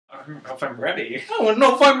don't know if I'm ready. I don't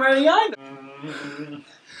know if I'm ready either.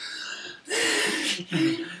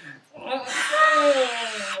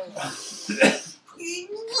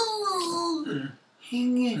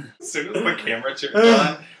 As soon as the camera turns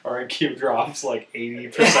on, our IQ drops like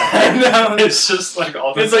 80%. It's just like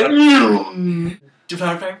all this. It's like.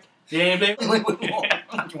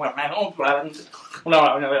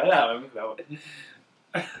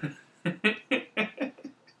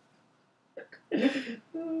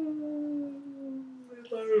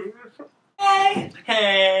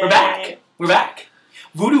 Hey! We're back! We're back!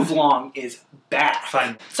 Voodoo Vlog is back.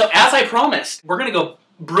 Fine. So as I promised, we're gonna go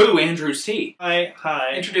brew Andrew's tea. Hi.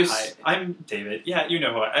 Introduce. Hi. I'm David. Yeah, you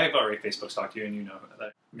know who I've already Facebook stalked you, and you know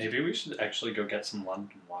that. Maybe we should actually go get some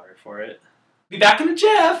London water for it. Be back in a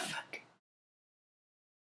jiff.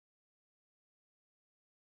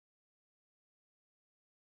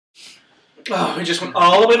 Oh, we just went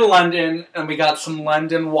all the way to London and we got some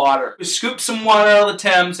London water. We scooped some water out of the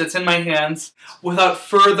Thames. It's in my hands. Without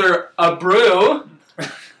further ado,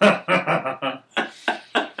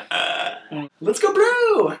 let's go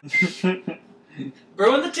brew.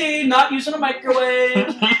 Brewing the tea, not using a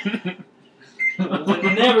microwave. Would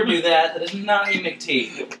never do that. That is not how you make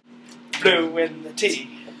tea. Brewing the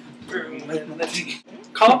tea. Brewing the tea.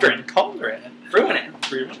 Cauldron. Brewing it.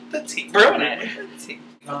 Brewing the tea. Brewing it.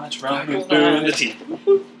 Much wrong with brewing the tea.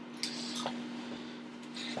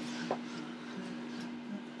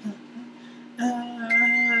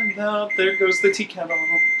 And now there goes the tea kettle.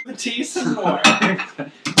 The tea some more.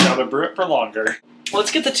 Gotta brew it for longer. Well,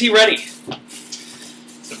 let's get the tea ready.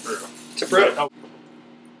 To brew. To brew. Oh.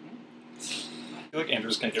 I feel like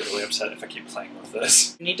Andrew's gonna get really upset if I keep playing with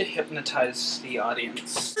this. You need to hypnoutize the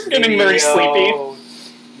audience. I'm getting very sleepy.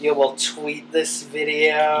 You will tweet this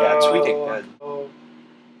video. Yeah, tweet it good.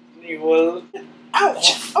 You will.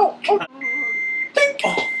 Ouch! Oh! Think!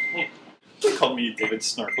 Oh. They called me David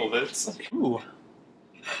Snorkelvitz. Ooh.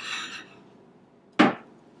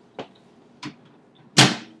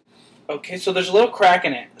 Okay, so there's a little crack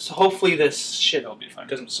in it. So hopefully this shit It'll be fine.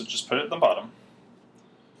 So just put it at the bottom.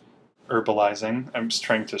 Herbalizing. I'm just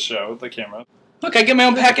trying to show the camera. Look, I get my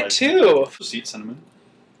own packet too. Just eat cinnamon.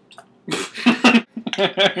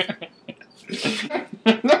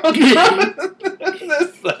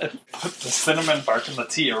 Put the cinnamon bark in the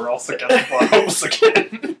tea or else it gets gross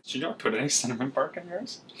again. Did you not put any cinnamon bark in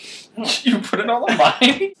yours? You put it all on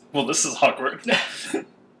mine? Well, this is awkward.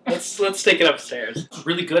 Let's take it upstairs. It's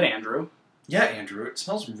really good, Andrew. Yeah, Andrew. It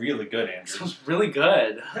smells really good, Andrew. It smells really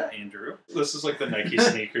good. Yeah, Andrew. This is like the Nike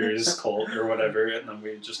sneakers cult or whatever, and then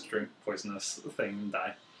we just drink poisonous thing and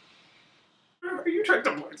die. Are you trying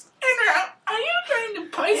to poison? Andrew, are you trying to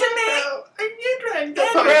poison me? Are you trying to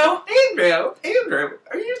Andrew,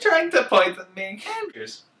 are you trying to poison me?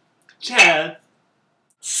 Andrews. Chad.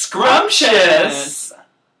 Scrumptious.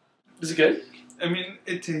 Is it good? I mean,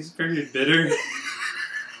 it tastes very bitter.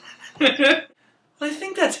 Well, I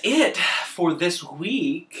think that's it for this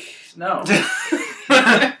week. No.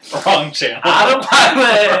 Wrong channel.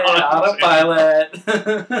 Autopilot.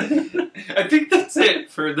 I think that's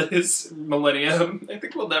it for this millennium. I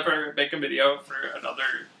think we'll never make a video for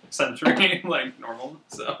another century like normal,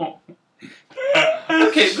 so...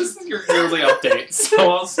 Okay, this is your yearly update,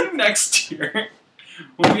 so I'll see you next year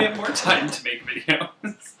when we have more time to make videos.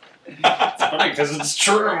 It's funny because it's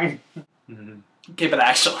true. Okay, but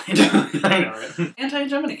actually... I know, right?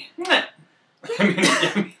 Anti-hegemony. I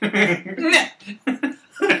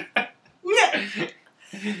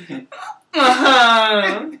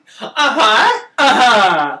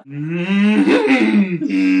mean,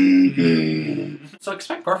 So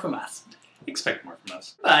expect more from us. expect more from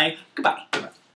us. Bye. Goodbye. Goodbye.